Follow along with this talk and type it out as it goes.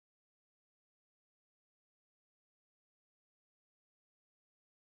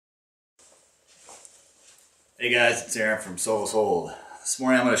Hey guys, it's Aaron from Souls Hold. This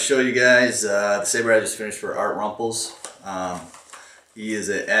morning I'm going to show you guys the saber I just finished for Art Rumples. He is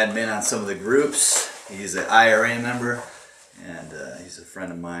an admin on some of the groups. He's an IRA member, and he's a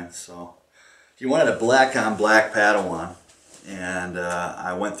friend of mine. So he wanted a black on black Padawan, and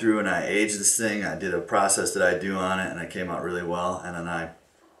I went through and I aged this thing. I did a process that I do on it, and it came out really well. And then I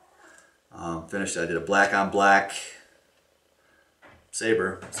finished. I did a black on black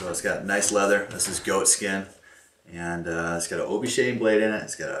saber, so it's got nice leather. This is goat skin. And it's got an Obi shading blade in it.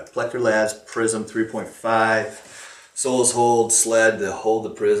 It's got a Collector Labs Prism 3.5, Souls Hold sled to hold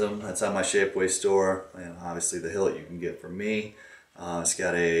the Prism. That's on my Shapeways store. And obviously the hillet you can get from me. It's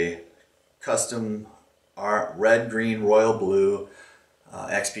got a custom art red, green, royal blue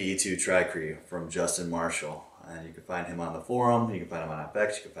XPE2 Tri-Cree from JustinTmars. And you can find him on the forum. You can find him on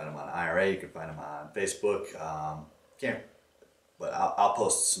FX. You can find him on IRA. You can find him on Facebook. But I'll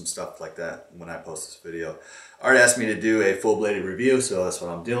post some stuff like that when I post this video. Art asked me to do a full-bladed review, so that's what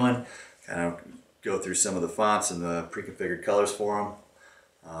I'm doing. Kind of go through some of the fonts and the pre-configured colors for them.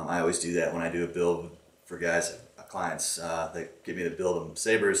 I always do that when I do a build for guys, clients that give me to build them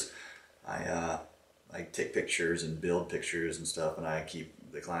sabers. I take pictures and build pictures and stuff, and I keep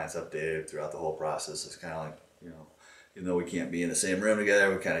the clients updated throughout the whole process. It's kind of like, you know, even though we can't be in the same room together,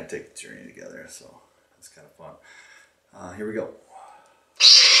 we kind of take the journey together, so it's kind of fun. Here we go.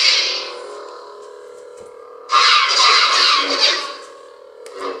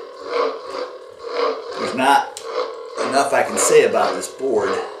 There's not enough I can say about this board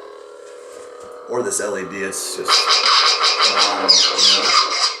or this LED. It's just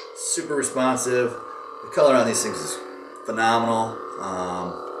super responsive. The color on these things is phenomenal.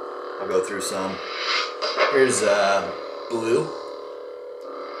 I'll go through some. Here's blue.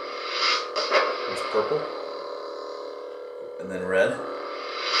 Here's purple. And then red.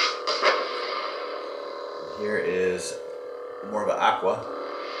 Here is more of an aqua.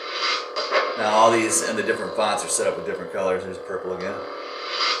 Now all these and the different fonts are set up with different colors. There's purple again.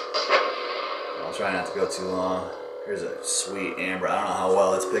 I'll try not to go too long. Here's a sweet amber. I don't know how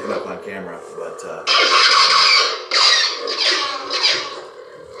well it's picking up on camera, but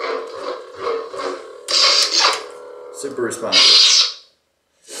super responsive.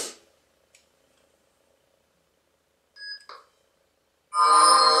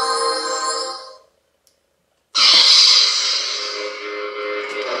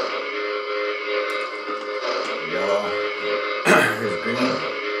 Here's green.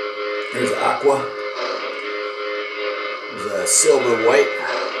 Here's aqua. There's a silver white,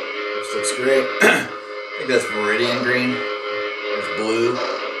 which looks great. I think that's meridian green. There's blue.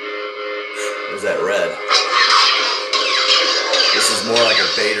 There's that red. This is more like a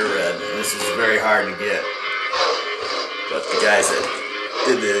beta red. This is very hard to get. But the guys that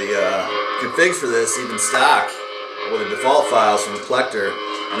did the configs for this, even stock, with the default files from Collector,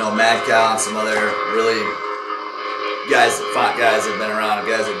 I know Mad Cow and some other really guys, font guys that have been around,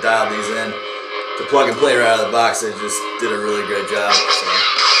 guys that dialed these in to plug and play right out of the box. They just did a really great job. So.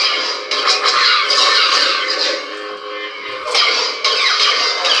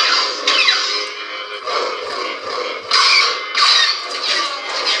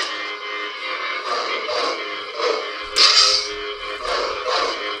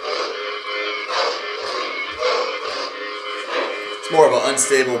 It's more of an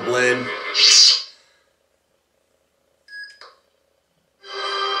unstable blade.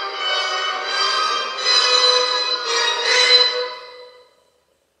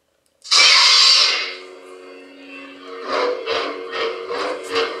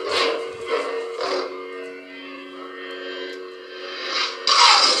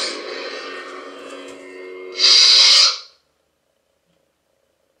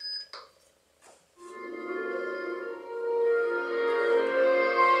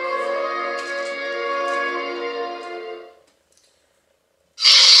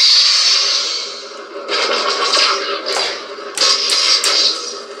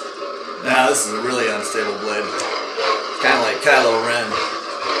 Now this is a really unstable blade. Kind of like Kylo Ren.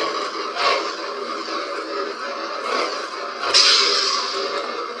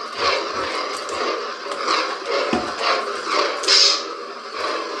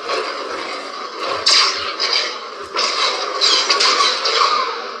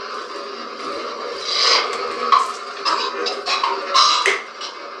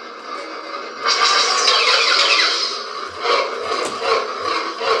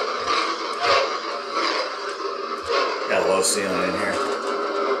 Got a low ceiling in here.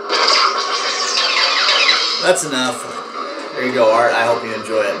 That's enough. There you go, Art. I hope you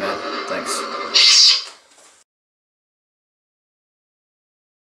enjoy it, man. Thanks.